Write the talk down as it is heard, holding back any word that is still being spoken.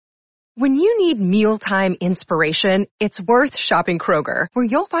When you need mealtime inspiration, it's worth shopping Kroger, where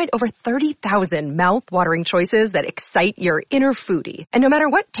you'll find over 30,000 mouth-watering choices that excite your inner foodie. And no matter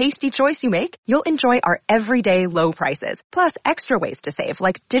what tasty choice you make, you'll enjoy our everyday low prices, plus extra ways to save,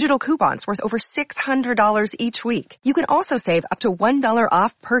 like digital coupons worth over $600 each week. You can also save up to $1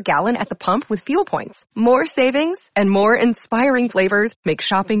 off per gallon at the pump with fuel points. More savings and more inspiring flavors make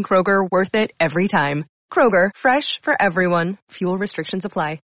shopping Kroger worth it every time. Kroger, fresh for everyone. Fuel restrictions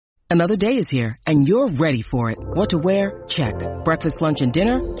apply. Another day is here, and you're ready for it. What to wear? Check. Breakfast, lunch, and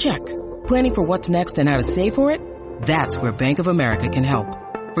dinner? Check. Planning for what's next and how to save for it? That's where Bank of America can help.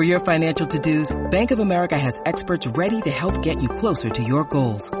 For your financial to-dos, Bank of America has experts ready to help get you closer to your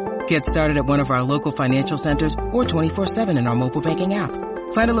goals. Get started at one of our local financial centers or 24/7 in our mobile banking app.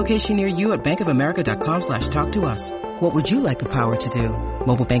 Find a location near you at bankofamerica.com/talktous. What would you like the power to do?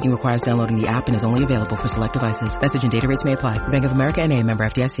 Mobile banking requires downloading the app and is only available for select devices. Message and data rates may apply. Bank of America N.A., member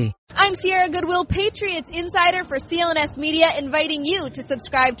FDIC. I'm Sierra Goodwill, Patriots Insider for CLNS Media, inviting you to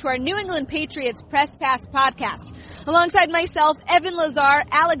subscribe to our New England Patriots Press Pass podcast. Alongside myself, Evan Lazar,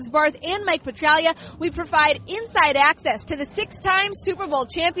 Alex Barth, and Mike Petralia, we provide inside access to the 6-time Super Bowl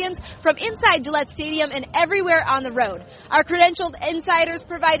champions from inside Gillette Stadium and everywhere on the road. Our credentialed insiders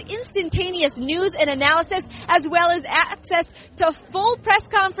provide instantaneous news and analysis, as well as access to full press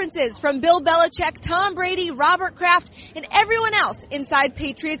conferences from Bill Belichick, Tom Brady, Robert Kraft, and everyone else inside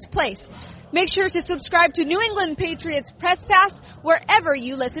Patriots Place. Make sure to subscribe to New England Patriots Press Pass wherever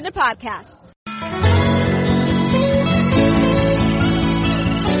you listen to podcasts.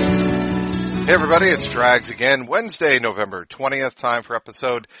 Hey everybody, it's Drags again. Wednesday, November 20th, time for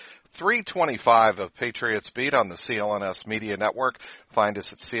episode 325 of Patriots Beat on the CLNS Media Network. Find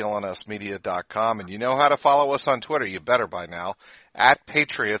us at clnsmedia.com, and you know how to follow us on Twitter. You better by now, at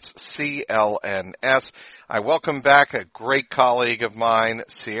Patriots CLNS. I welcome back a great colleague of mine,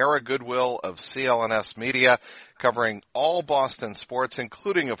 Sierra Goodwill of CLNS Media, covering all Boston sports,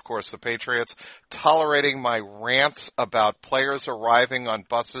 including, of course, the Patriots, tolerating my rants about players arriving on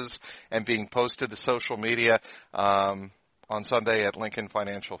buses and being posted to social media on Sunday at Lincoln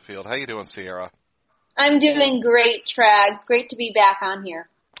Financial Field. How you doing, Sierra? I'm doing great, Trags. Great to be back on here.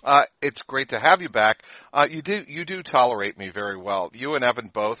 It's great to have you back. You do tolerate me very well. You and Evan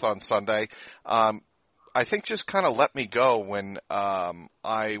both on Sunday. I think just kind of let me go when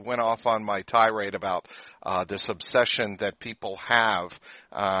I went off on my tirade about this obsession that people have,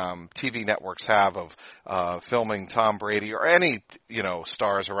 TV networks have of filming Tom Brady or any,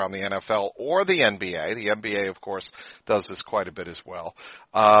 stars around the NFL or the NBA. The NBA, of course, does this quite a bit as well.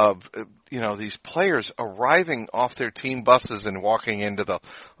 These players arriving off their team buses and walking into the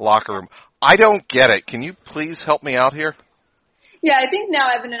locker room. I don't get it. Can you please help me out here? Yeah, I think now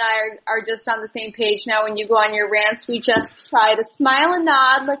Evan and I are just on the same page now. When you go on your rants, we just try to smile and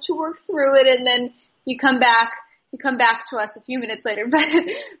nod, let you work through it, and then you come back to us a few minutes later.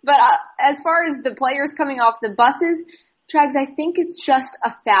 But as far as the players coming off the buses, Trags, I think it's just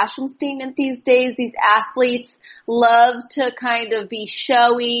a fashion statement these days. These athletes love to kind of be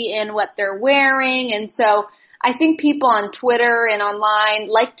showy in what they're wearing, and so I think people on Twitter and online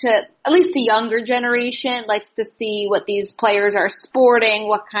like to, at least the younger generation, likes to see what these players are sporting,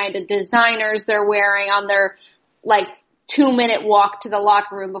 what kind of designers they're wearing on their, 2-minute walk to the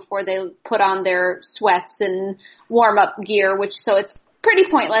locker room before they put on their sweats and warm-up gear, so it's pretty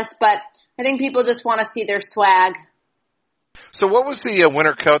pointless, but I think people just want to see their swag. So what was the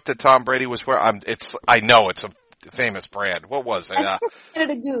winter coat that Tom Brady was wearing? I know it's a famous brand. What was it?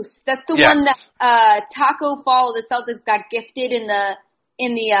 Canada Goose. That's the one that Taco Fall, the Celtics, got gifted in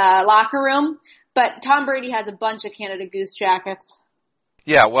the locker room. But Tom Brady has a bunch of Canada Goose jackets.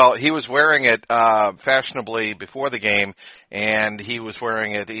 Yeah, well, he was wearing it fashionably before the game, and he was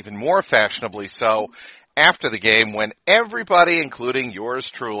wearing it even more fashionably so after the game, when everybody, including yours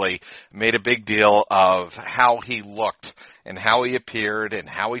truly, made a big deal of how he looked and how he appeared and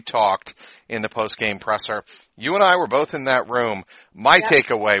how he talked in the post-game presser. You and I were both in that room. My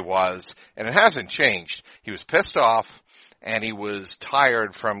takeaway was, and it hasn't changed, he was pissed off and he was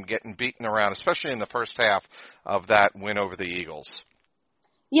tired from getting beaten around, especially in the first half of that win over the Eagles.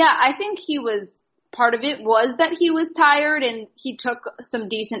 Yeah, I think part of it was that he was tired and he took some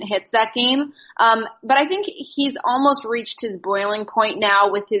decent hits that game. But I think he's almost reached his boiling point now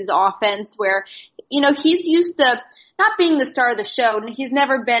with his offense where, he's used to not being the star of the show, and he's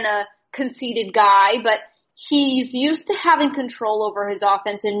never been a conceited guy, but he's used to having control over his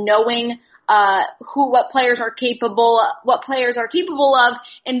offense and knowing what players are capable of,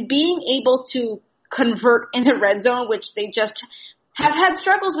 and being able to convert in the red zone, which they just have had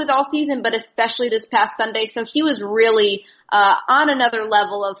struggles with all season, but especially this past Sunday. So he was really on another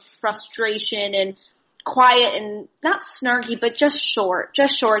level of frustration and quiet and not snarky, but just short,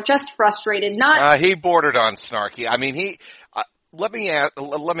 just frustrated. He bordered on snarky. I mean, let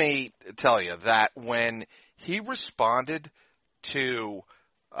me tell you that when he responded to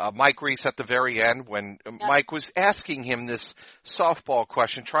Mike Reese at the very end, when Mike was asking him this softball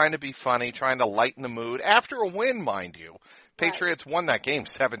question, trying to be funny, trying to lighten the mood after a win, mind you. Patriots won that game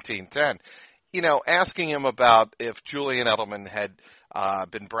 17-10. You know, asking him about if Julian Edelman had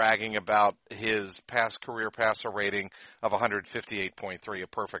been bragging about his past career passer rating of 158.3, a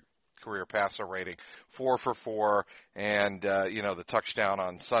perfect career passer rating, 4 for 4, and the touchdown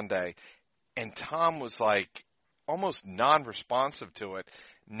on Sunday. And Tom was like almost non-responsive to it.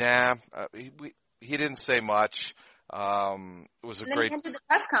 Nah, he didn't say much. It was a great. They ended the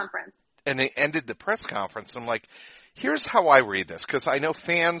press conference. And they ended the press conference. I'm like, here's how I read this, because I know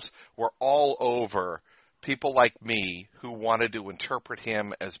fans were all over people like me who wanted to interpret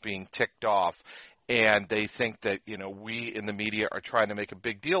him as being ticked off, and they think that, we in the media are trying to make a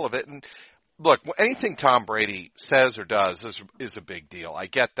big deal of it. And look, anything Tom Brady says or does is a big deal. I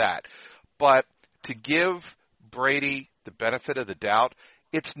get that. But to give Brady the benefit of the doubt,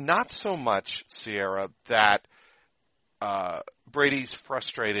 it's not so much, Sierra, that Brady's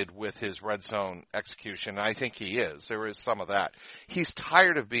frustrated with his red zone execution. I think he is. There is some of that. He's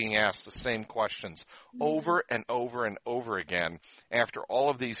tired of being asked the same questions over and over and over again after all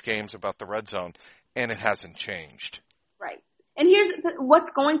of these games about the red zone, and it hasn't changed. Right. And here's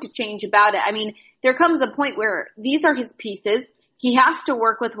what's going to change about it. I mean, there comes a point where these are his pieces. He has to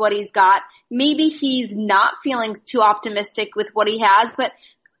work with what he's got. Maybe he's not feeling too optimistic with what he has, but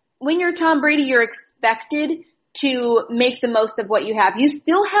when you're Tom Brady, you're expected to make the most of what you have. You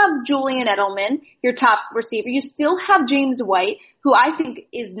still have Julian Edelman, your top receiver. You still have James White, who I think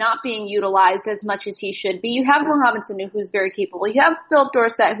is not being utilized as much as he should be. You have Mohamed Sanu, who's very capable. You have Philip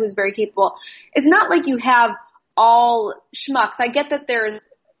Dorsett, who's very capable. It's not like you have all schmucks. I get that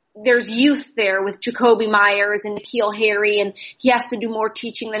there's youth there with Jacoby Myers and N'Keal Harry, and he has to do more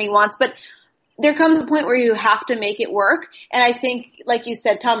teaching than he wants, but there comes a point where you have to make it work. And I think, like you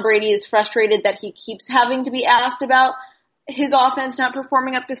said, Tom Brady is frustrated that he keeps having to be asked about his offense not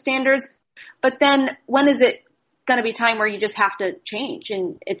performing up to standards. But then when is it going to be time where you just have to change?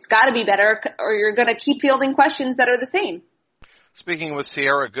 And it's got to be better, or you're going to keep fielding questions that are the same. Speaking with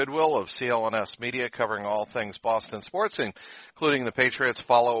Sierra Goodwill of CLNS Media, covering all things Boston sports, including the Patriots.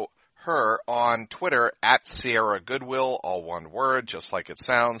 Follow her on Twitter at Sierra Goodwill, all one word, just like it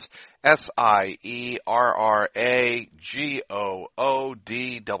sounds, SIERRAGOODWILL.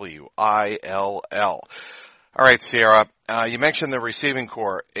 All right, Sierra, you mentioned the receiving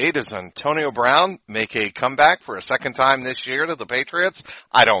core. Does Antonio Brown make a comeback for a second time this year to the Patriots?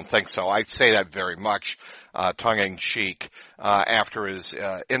 I don't think so. I say that very much tongue-in-cheek after his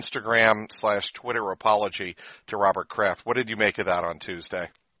Instagram/Twitter apology to Robert Kraft. What did you make of that on Tuesday?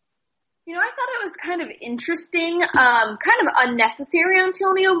 I thought it was kind of interesting, kind of unnecessary on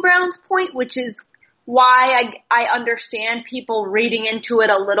Antonio Brown's point, which is why I understand people reading into it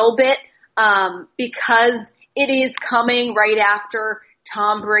a little bit, because it is coming right after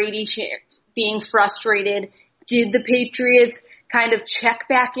Tom Brady being frustrated. Did the Patriots kind of check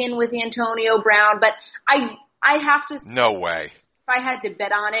back in with Antonio Brown? But I have to. No way. If I had to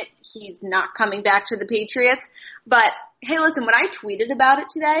bet on it, he's not coming back to the Patriots. But hey, listen, when I tweeted about it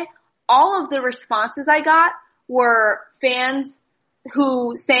today, all of the responses I got were fans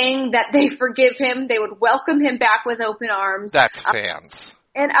who saying that they forgive him, they would welcome him back with open arms. That's fans.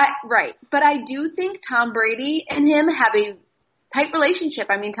 Right. But I do think Tom Brady and him have a tight relationship.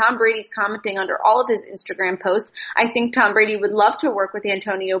 I mean, Tom Brady's commenting under all of his Instagram posts. I think Tom Brady would love to work with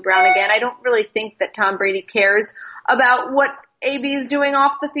Antonio Brown again. I don't really think that Tom Brady cares about what AB is doing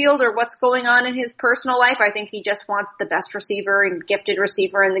off the field or what's going on in his personal life. I think he just wants the best receiver and gifted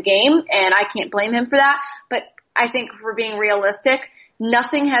receiver in the game, and I can't blame him for that. But I think if we're being realistic,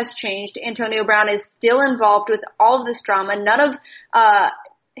 nothing has changed. Antonio Brown is still involved with all of this drama. None of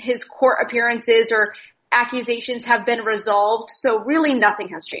his court appearances or accusations have been resolved, so really nothing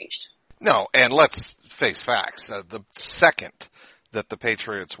has changed. No, and let's face facts. The second that the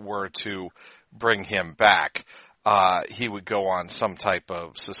Patriots were to bring him back, he would go on some type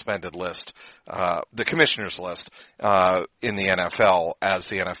of suspended list, the commissioner's list, in the NFL, as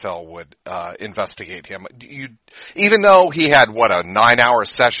the NFL would, investigate him. Even though he had, a 9-hour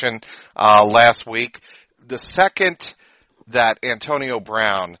session, last week, the second that Antonio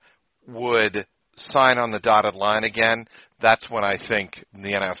Brown would sign on the dotted line again, that's when I think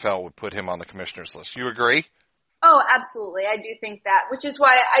the NFL would put him on the commissioner's list. You agree? Oh, absolutely. I do think that, which is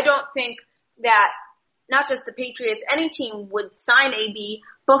why I don't think that not just the Patriots, any team would sign AB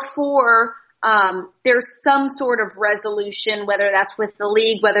before there's some sort of resolution, whether that's with the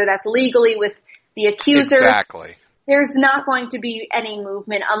league, whether that's legally with the accuser. Exactly. There's not going to be any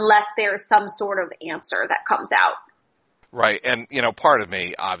movement unless there's some sort of answer that comes out. Right. And, part of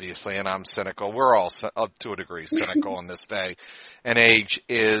me, obviously, and I'm cynical. We're all, up to a degree, cynical in this day and age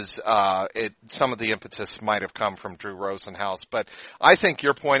is, some of the impetus might have come from Drew Rosenhaus, but I think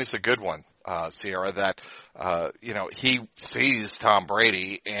your point is a good one, Sierra, that, he sees Tom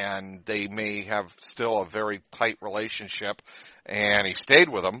Brady and they may have still a very tight relationship and he stayed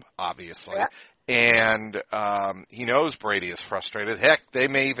with him, obviously. Yeah. And, he knows Brady is frustrated. Heck, they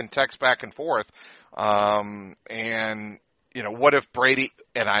may even text back and forth. What if Brady,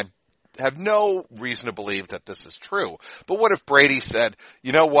 and I have no reason to believe that this is true, but what if Brady said,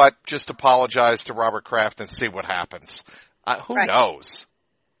 you know what, just apologize to Robert Kraft and see what happens? Who knows?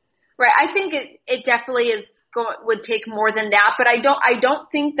 Right. I think it definitely would take more than that, but I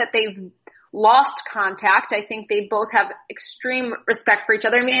don't think that they've lost contact. I think they both have extreme respect for each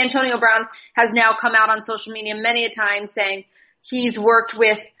other. I mean, Antonio Brown has now come out on social media many a time saying he's worked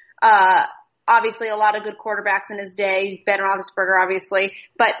with, obviously a lot of good quarterbacks in his day, Ben Roethlisberger obviously,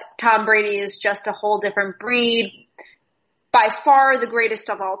 but Tom Brady is just a whole different breed, by far the greatest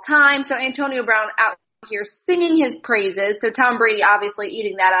of all time. So Antonio Brown out here singing his praises, so Tom Brady obviously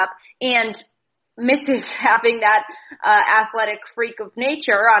eating that up and misses having that athletic freak of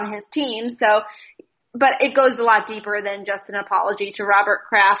nature on his team. So, but it goes a lot deeper than just an apology to Robert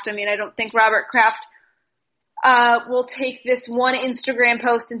Kraft. I mean, I don't think Robert Kraft will take this one Instagram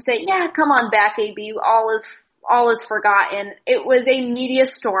post and say, yeah, come on back, AB. All is forgotten. It was a media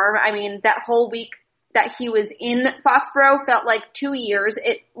storm. I mean, that whole week that he was in Foxborough felt like 2 years.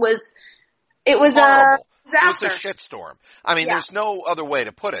 It was horrible. A disaster. It was a shitstorm. I mean, There's no other way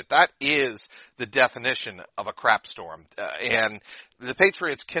to put it. That is the definition of a crap storm. And the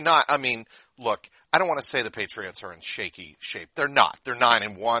Patriots cannot, look, I don't want to say the Patriots are in shaky shape. They're not. They're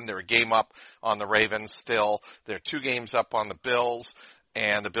 9-1. They're a game up on the Ravens still. They're 2 games up on the Bills,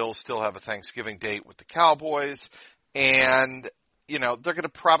 and the Bills still have a Thanksgiving date with the Cowboys. And, they're going to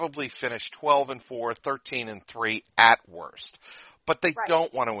probably finish 12-4, 13-3 at worst. But they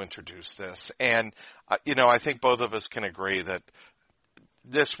don't want to introduce this. And, I think both of us can agree that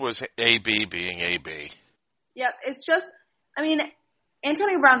this was AB being AB. Yep. It's just,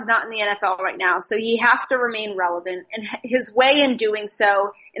 Antonio Brown's not in the NFL right now, so he has to remain relevant. And his way in doing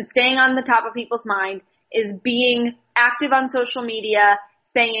so and staying on the top of people's mind is being active on social media,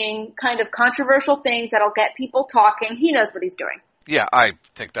 saying kind of controversial things that'll get people talking. He knows what he's doing. Yeah, I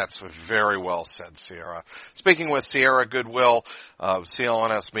think that's very well said, Sierra. Speaking with Sierra Goodwill of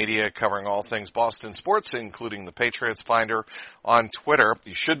CLNS Media, covering all things Boston sports, including the Patriots Finder on Twitter.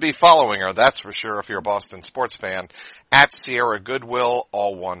 You should be following her, that's for sure, if you're a Boston sports fan, at Sierra Goodwill,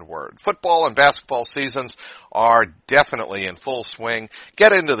 all one word. Football and basketball seasons are definitely in full swing.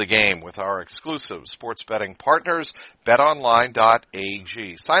 Get into the game with our exclusive sports betting partners,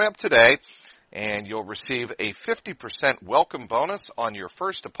 betonline.ag. Sign up today, and you'll receive a 50% welcome bonus on your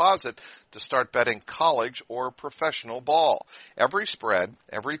first deposit to start betting college or professional ball. Every spread,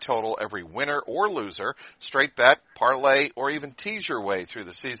 every total, every winner or loser, straight bet, parlay, or even tease your way through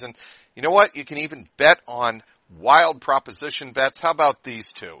the season. You know what? You can even bet on wild proposition bets. How about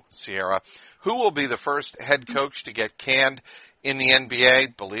these two, Sierra? Who will be the first head coach to get canned in the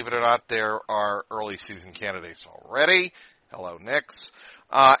NBA? Believe it or not, there are early season candidates already. Hello, Knicks.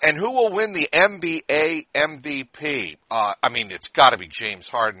 And who will win the NBA MVP? It's got to be James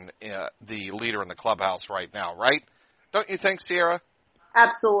Harden, the leader in the clubhouse right now, right? Don't you think, Sierra?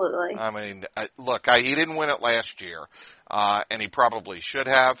 Absolutely. He didn't win it last year, and he probably should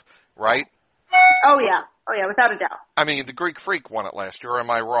have, right? Oh yeah, without a doubt. The Greek Freak won it last year, or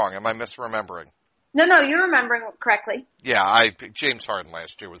am I wrong? Am I misremembering? No, you're remembering correctly. Yeah, James Harden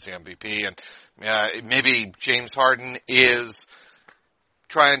last year was the MVP, and maybe James Harden is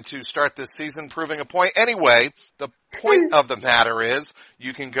trying to start this season proving a point. Anyway, the point of the matter is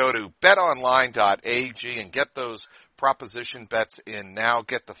you can go to betonline.ag and get those proposition bets in now.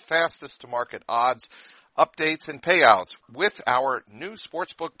 Get the fastest to market odds, updates, and payouts with our new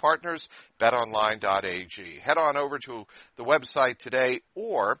sportsbook partners, betonline.ag. Head on over to the website today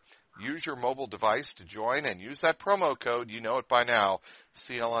or use your mobile device to join and use that promo code. You know it by now,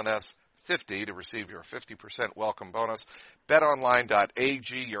 CLNS50, to receive your 50% welcome bonus.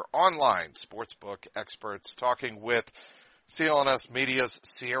 BetOnline.ag, your online sportsbook experts, talking with CLNS Media's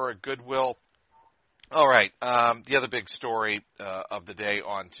Sierra Goodwill. All right, the other big story of the day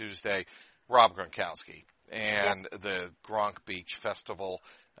on Tuesday, Rob Gronkowski. and the Gronk Beach Festival.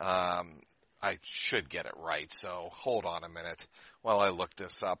 I should get it right, so hold on a minute while I look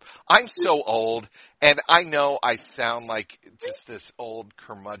this up. I'm so old, and I know I sound like just this old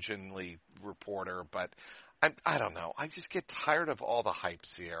curmudgeonly reporter, but I don't know. I just get tired of all the hype,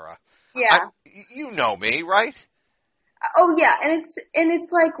 Sierra. Yeah. You know me, right? Oh yeah, and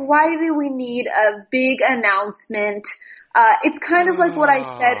it's like, why do we need a big announcement? It's kind of like what I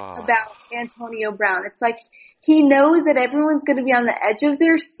said about Antonio Brown. It's like he knows that everyone's going to be on the edge of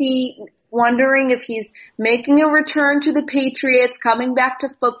their seat, wondering if he's making a return to the Patriots, coming back to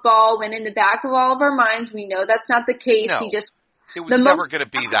football, when in the back of all of our minds, we know that's not the case. No, it was never going to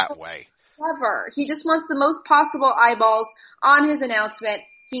be that way. Never. He just wants the most possible eyeballs on his announcement.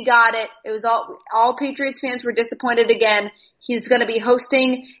 He got it. It was all Patriots fans were disappointed again. He's going to be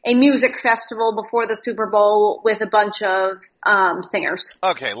hosting a music festival before the Super Bowl with a bunch of singers.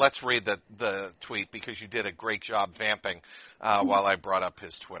 Okay, let's read the tweet because you did a great job vamping while I brought up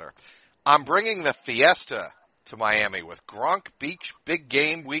his Twitter. I'm bringing the fiesta to Miami with Gronk Beach Big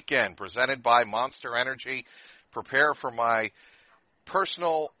Game Weekend presented by Monster Energy. Prepare for my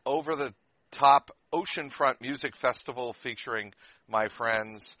personal over-the-top oceanfront music festival featuring my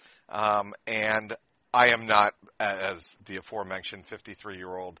friends, and I am not, as the aforementioned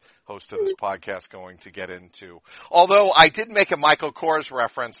 53-year-old host of this podcast, going to get into. Although I did make a Michael Kors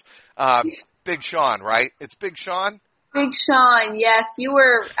reference. Big Sean, right? It's Big Sean? Big Sean, yes. You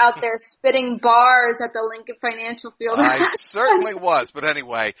were out there spitting bars at the Lincoln Financial Field. I certainly was. But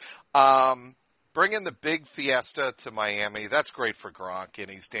anyway, bringing the big fiesta to Miami, that's great for Gronk,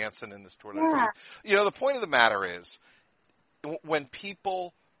 and he's dancing in this tournament. Yeah. You know, the point of the matter is, when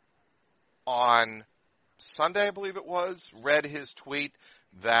people on Sunday, I believe it was, read his tweet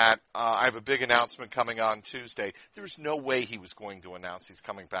that I have a big announcement coming on Tuesday, there was no way he was going to announce he's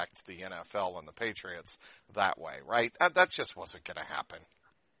coming back to the NFL and the Patriots that way, right? That just wasn't going to happen.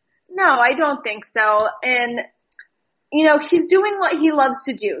 No, I don't think so. And, you know, he's doing what he loves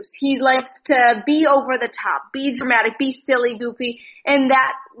to do. He likes to be over the top, be dramatic, be silly, goofy, and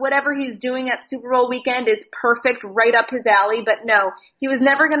that whatever he's doing at Super Bowl weekend is perfect, right up his alley. But no, he was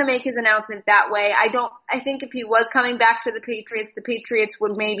never going to make his announcement that way. I think if he was coming back to the Patriots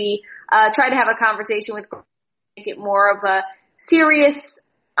would maybe try to have a conversation with Gronk, make it more of a serious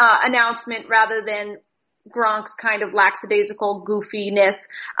announcement rather than Gronk's kind of lackadaisical goofiness.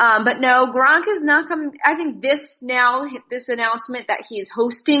 But no, Gronk is not coming. I think this announcement that he's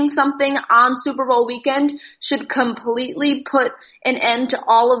hosting something on Super Bowl weekend should completely put an end to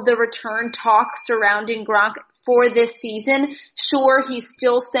all of the return talk surrounding Gronk for this season. Sure, he's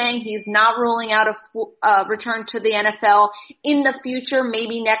still saying he's not ruling out a return to the NFL in the future,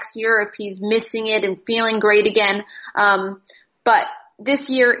 maybe next year if he's missing it and feeling great again. But this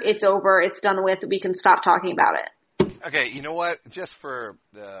year, it's over. It's done with. We can stop talking about it. Okay, you know what? Just for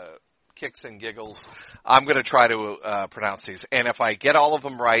the kicks and giggles, I'm going to try to pronounce these. And if I get all of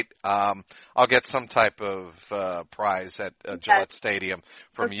them right, I'll get some type of prize at Gillette Stadium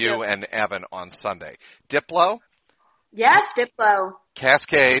from you and Evan on Sunday. Diplo? Yes, Diplo.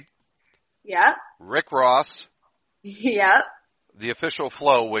 Cascade? Yep. Rick Ross? Yep. The official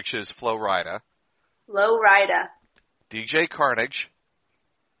Flo, which is Flo Rida. Flo Rida. DJ Carnage?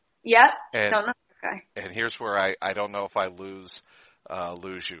 Yep. And, don't know. Okay. And here's where I don't know if I lose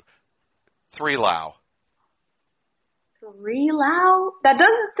you. 3 Lau. 3 Lau? That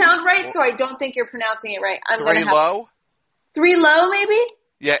doesn't sound right, so I don't think you're pronouncing it right. 3 Low? 3 Low, maybe?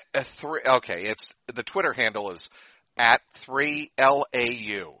 Yeah, 3. Okay, it's the Twitter handle is at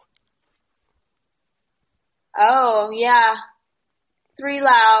 3LAU. Oh yeah, 3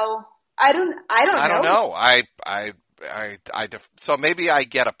 Lau. I don't know. So maybe I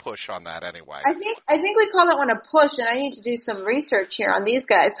get a push on that anyway. I think we call that one a push, and I need to do some research here on these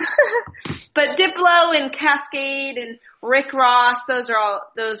guys. But Diplo and Cascade and Rick Ross, those are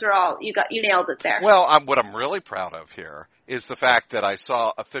all you nailed it there. Well, what I'm really proud of here is the fact that I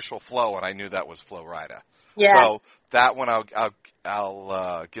saw official Flo and I knew that was Flo Rida. Yes. So that one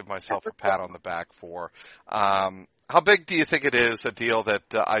I'll give myself a pat on the back for. How big do you think it is, a deal that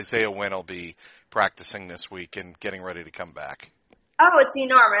Isaiah Wynn will be practicing this week and getting ready to come back? Oh, it's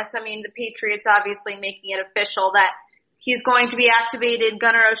enormous. I mean, the Patriots obviously making it official that he's going to be activated,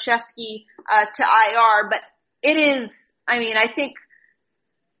 Gunnar Olszewski, to IR, but it is, I mean, I think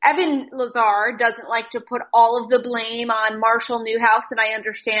Evan Lazar doesn't like to put all of the blame on Marshall Newhouse, and I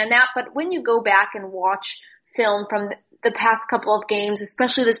understand that, but when you go back and watch film from the past couple of games,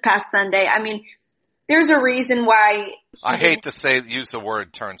 especially this past Sunday, I mean, there's a reason why. I hate to use the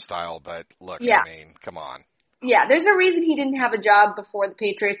word turnstile, but look, yeah. I mean, come on. Yeah, there's a reason he didn't have a job before the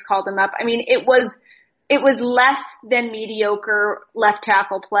Patriots called him up. I mean, it was it was less than mediocre left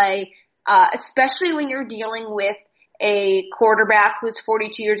tackle play, especially when you're dealing with a quarterback who's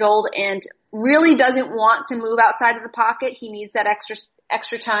 42 years old and really doesn't want to move outside of the pocket. He needs that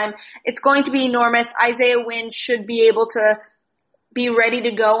extra time. It's going to be enormous. Isaiah Wynn should be able to be ready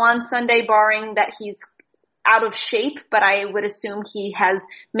to go on Sunday, barring that he's out of shape, but I would assume he has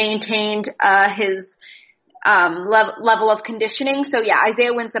maintained his level of conditioning. So yeah,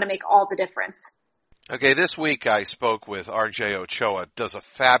 Isaiah Wynn's going to make all the difference. Okay, this week I spoke with RJ Ochoa. Does a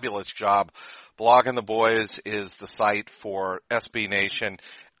fabulous job. Blogging the Boys is the site for SB Nation,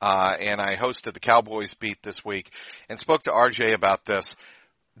 and I hosted the Cowboys beat this week and spoke to RJ about this.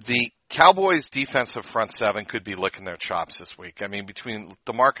 The Cowboys defensive front seven could be licking their chops this week. I mean, between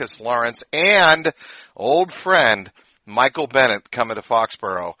DeMarcus Lawrence and old friend Michael Bennett coming to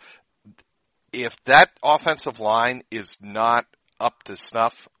Foxborough, if that offensive line is not up to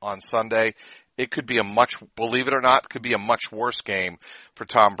snuff on Sunday, it could be believe it or not, could be a much worse game for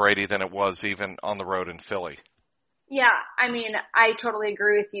Tom Brady than it was even on the road in Philly. Yeah, I mean, I totally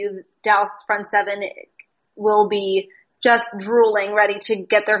agree with you. Dallas front seven will be just drooling, ready to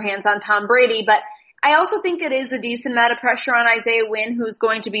get their hands on Tom Brady. But I also think it is a decent amount of pressure on Isaiah Wynn, who's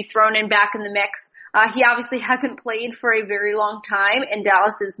going to be thrown in back in the mix. He obviously hasn't played for a very long time, and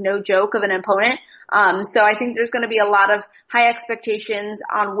Dallas is no joke of an opponent. So I think there's going to be a lot of high expectations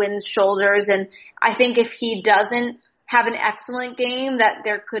on Wynn's shoulders. And I think if he doesn't have an excellent game, that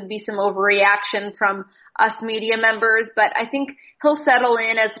there could be some overreaction from us media members. But I think he'll settle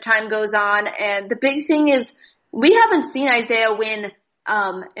in as the time goes on. And the big thing is, we haven't seen Isaiah Wynn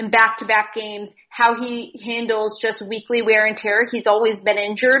in back-to-back games, how he handles just weekly wear and tear. He's always been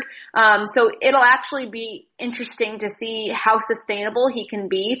injured. So it'll actually be interesting to see how sustainable he can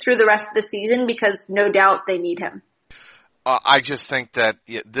be through the rest of the season, because no doubt they need him. I just think that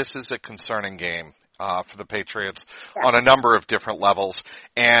this is a concerning game for the Patriots on a number of different levels.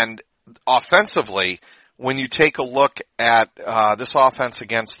 And offensively, when you take a look at this offense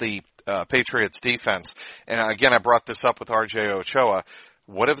against the Patriots defense, and again, I brought this up with RJ Ochoa,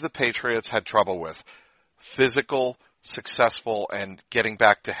 what have the Patriots had trouble with? Physical, successful, and getting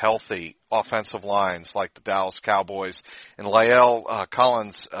back to healthy offensive lines like the Dallas Cowboys. And La'el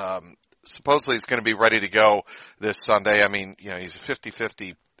Collins supposedly is going to be ready to go this Sunday. I mean, he's a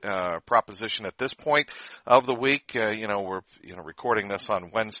 50-50 proposition at this point of the week. We're recording this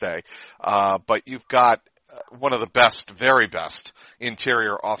on Wednesday, but you've got one of the best, very best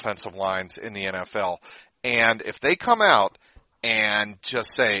interior offensive lines in the NFL. And if they come out and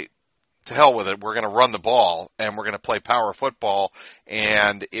just say, to hell with it, we're going to run the ball and we're going to play power football,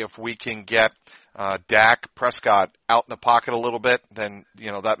 and if we can get Dak Prescott out in the pocket a little bit, then,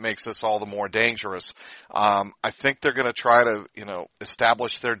 that makes this all the more dangerous. I think they're going to try to,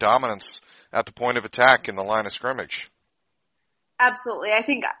 establish their dominance at the point of attack in the line of scrimmage. Absolutely. I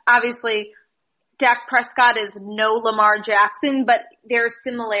think, obviously, Dak Prescott is no Lamar Jackson, but there are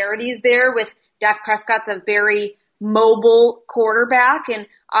similarities there. With Dak Prescott's a very mobile quarterback, and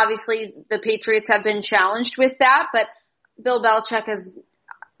obviously the Patriots have been challenged with that, but Bill Belichick has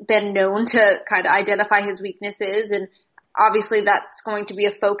been known to kind of identify his weaknesses, and obviously that's going to be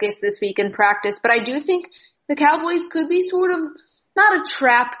a focus this week in practice. But I do think the Cowboys could be sort of, not a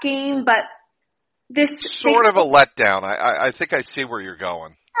trap game, but this sort of a letdown. I think I see where you're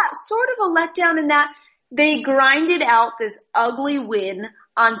going. Yeah, sort of a letdown in that they grinded out this ugly win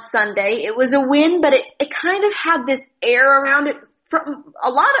on Sunday. It was a win, but it kind of had this air around it, from a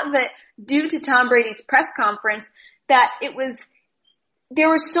lot of it due to Tom Brady's press conference, that there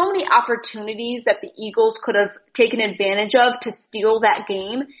were so many opportunities that the Eagles could have taken advantage of to steal that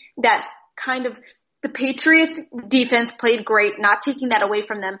game, that kind of the Patriots defense played great, not taking that away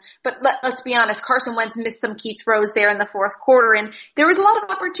from them. But let's be honest, Carson Wentz missed some key throws there in the fourth quarter, and there was a lot of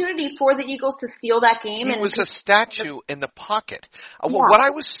opportunity for the Eagles to steal that game. He was a statue in the pocket. Yeah. What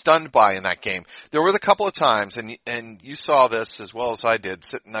I was stunned by in that game, there were a couple of times, and you saw this as well as I did,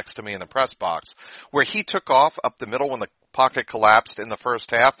 sitting next to me in the press box, where he took off up the middle when the pocket collapsed in the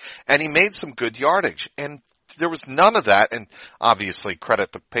first half, and he made some good yardage. And there was none of that, and obviously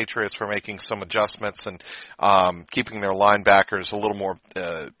credit the Patriots for making some adjustments and keeping their linebackers a little more,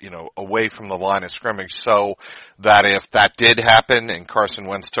 away from the line of scrimmage, so that if that did happen and Carson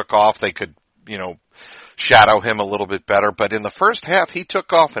Wentz took off, they could, shadow him a little bit better. But in the first half, he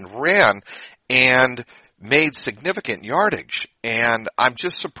took off and ran and made significant yardage, and I'm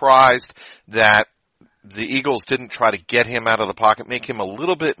just surprised that the Eagles didn't try to get him out of the pocket, make him a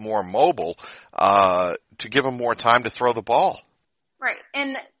little bit more mobile, to give him more time to throw the ball. Right.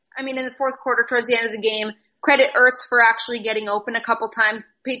 And, I mean, in the fourth quarter, towards the end of the game, credit Ertz for actually getting open a couple times.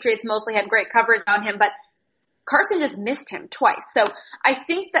 Patriots mostly had great coverage on him, but Carson just missed him twice. So I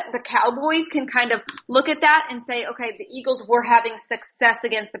think that the Cowboys can kind of look at that and say, okay, the Eagles were having success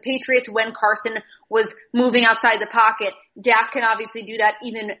against the Patriots when Carson was moving outside the pocket. Dak can obviously do that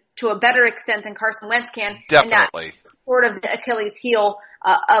even to a better extent than Carson Wentz can. Definitely. And that's sort of the Achilles heel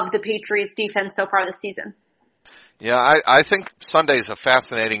of the Patriots defense so far this season. Yeah, I think Sunday's a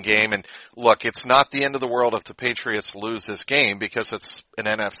fascinating game, and look, it's not the end of the world if the Patriots lose this game because it's an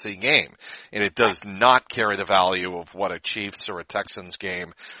NFC game, and it does not carry the value of what a Chiefs or a Texans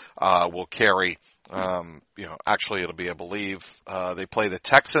game will carry. Actually it'll be, I believe, they play the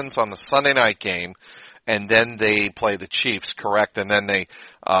Texans on the Sunday night game, and then they play the Chiefs, correct? And then they,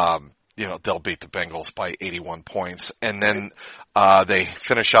 they'll beat the Bengals by 81 points. And then, they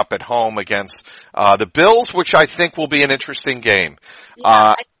finish up at home against, the Bills, which I think will be an interesting game.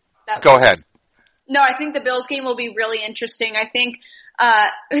 Yeah, go ahead. No, I think the Bills game will be really interesting. I think,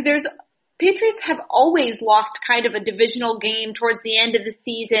 Patriots have always lost kind of a divisional game towards the end of the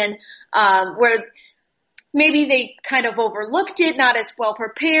season, where maybe they kind of overlooked it, not as well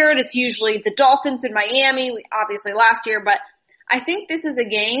prepared. It's usually the Dolphins in Miami, obviously last year, but I think this is a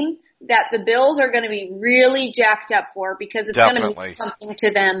game that the Bills are going to be really jacked up for because it's going to mean something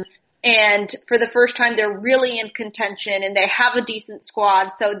to them. And for the first time, they're really in contention and they have a decent squad.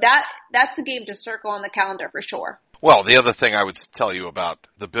 So that's a game to circle on the calendar for sure. Well, the other thing I would tell you about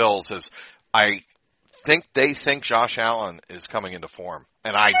the Bills is I think they think Josh Allen is coming into form.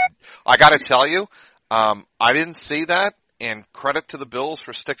 And I got to tell you, I didn't see that. And credit to the Bills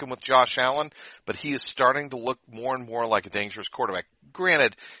for sticking with Josh Allen, but he is starting to look more and more like a dangerous quarterback.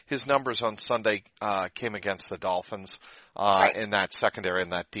 Granted, his numbers on Sunday came against the Dolphins in that secondary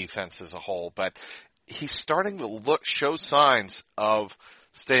and that defense as a whole, but he's starting to show signs of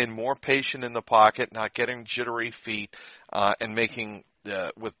staying more patient in the pocket, not getting jittery feet, and making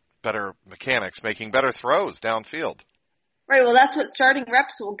with better mechanics, making better throws downfield. Right. Well, that's what starting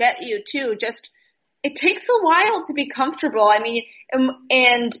reps will get you too. It takes a while to be comfortable. I mean,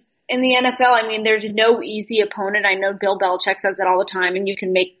 and in the NFL, I mean, there's no easy opponent. I know Bill Belichick says that all the time, and you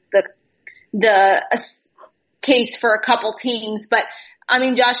can make the case for a couple teams. But I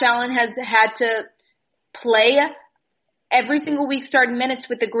mean, Josh Allen has had to play every single week, starting minutes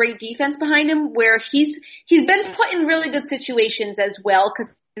with a great defense behind him, where he's been put in really good situations as well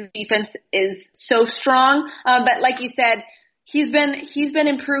because his defense is so strong. But like you said, he's been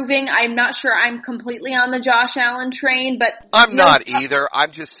improving. I'm not sure I'm completely on the Josh Allen train, but I'm not either.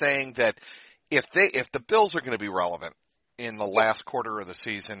 I'm just saying that if the Bills are going to be relevant in the last quarter of the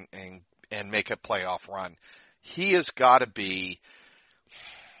season and make a playoff run, he has got to be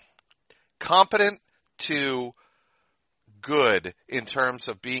competent to good in terms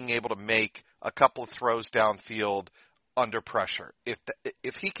of being able to make a couple of throws downfield under pressure.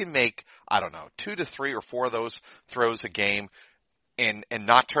 If he can make, 2 to 3 or 4 of those throws a game and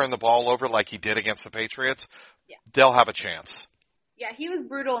not turn the ball over like he did against the Patriots, they'll have a chance. Yeah, he was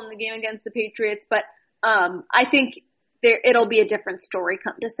brutal in the game against the Patriots, but I think it'll be a different story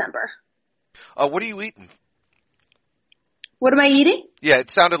come December. What are you eating? What am I eating? Yeah,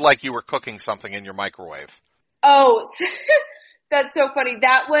 it sounded like you were cooking something in your microwave. Oh, that's so funny.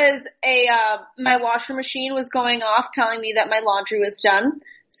 That was my washer machine was going off telling me that my laundry was done.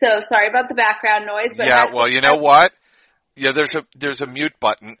 So sorry about the background noise, but yeah, well, you know what? Yeah, there's a mute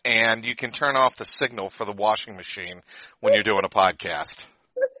button and you can turn off the signal for the washing machine when you're doing a podcast.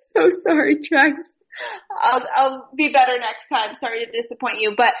 I'm so sorry, Trax. I'll be better next time. Sorry to disappoint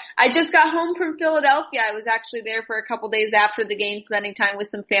you, but I just got home from Philadelphia. I was actually there for a couple days after the game, spending time with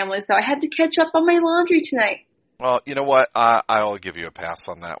some family, so I had to catch up on my laundry tonight. Well, you know what? I'll give you a pass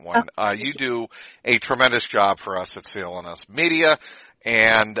on that one. You do a tremendous job for us at CLNS Media.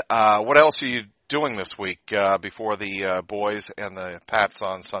 And what else are you doing this week before the boys and the Pats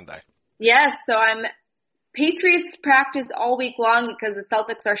on Sunday? Yes, so I'm Patriots practice all week long because the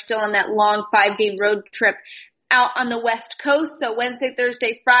Celtics are still on that long 5-game road trip out on the West Coast. So Wednesday,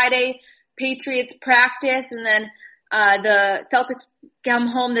 Thursday, Friday, Patriots practice, and then the Celtics come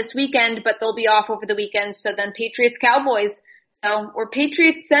home this weekend, but they'll be off over the weekend. So then Patriots, Cowboys. So we're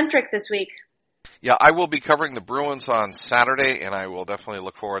Patriots centric this week. Yeah, I will be covering the Bruins on Saturday, and I will definitely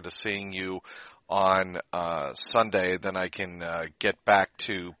look forward to seeing you on Sunday. Then I can get back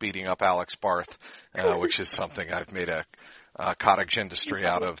to beating up Alex Barth, which is something I've made a cottage industry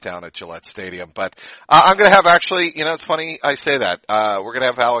out of down at Gillette Stadium. But I'm going to have it's funny I say that. We're going to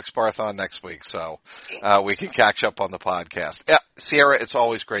have Alex Barth on next week, so we can catch up on the podcast. Yeah, Sierra, it's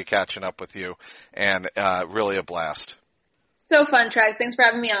always great catching up with you, and really a blast. So fun, Travis. Thanks for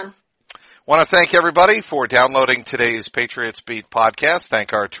having me on. Want to thank everybody for downloading today's Patriots Beat podcast.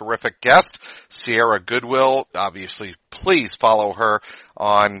 Thank our terrific guest, Sierra Goodwill. Obviously, please follow her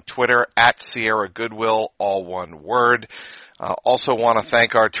on Twitter at Sierra Goodwill, all one word. Also want to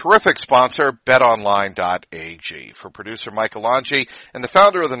thank our terrific sponsor, betonline.ag. For producer Mike Alonji and the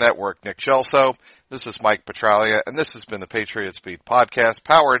founder of the network, Nick Gelso, this is Mike Petralia, and this has been the Patriots Beat podcast,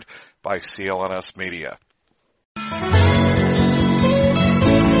 powered by CLNS Media.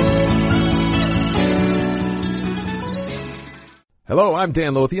 Hello, I'm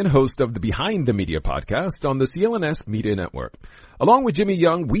Dan Lothian, host of the Behind the Media podcast on the CLNS Media Network. Along with Jimmy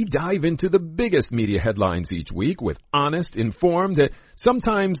Young, we dive into the biggest media headlines each week with honest, informed, and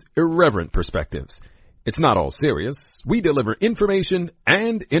sometimes irreverent perspectives. It's not all serious. We deliver information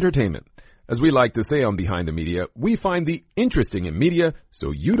and entertainment. As we like to say on Behind the Media, we find the interesting in media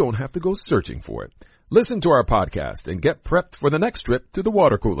so you don't have to go searching for it. Listen to our podcast and get prepped for the next trip to the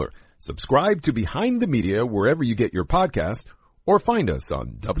water cooler. Subscribe to Behind the Media wherever you get your podcasts, or find us on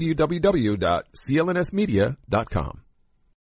www.clnsmedia.com.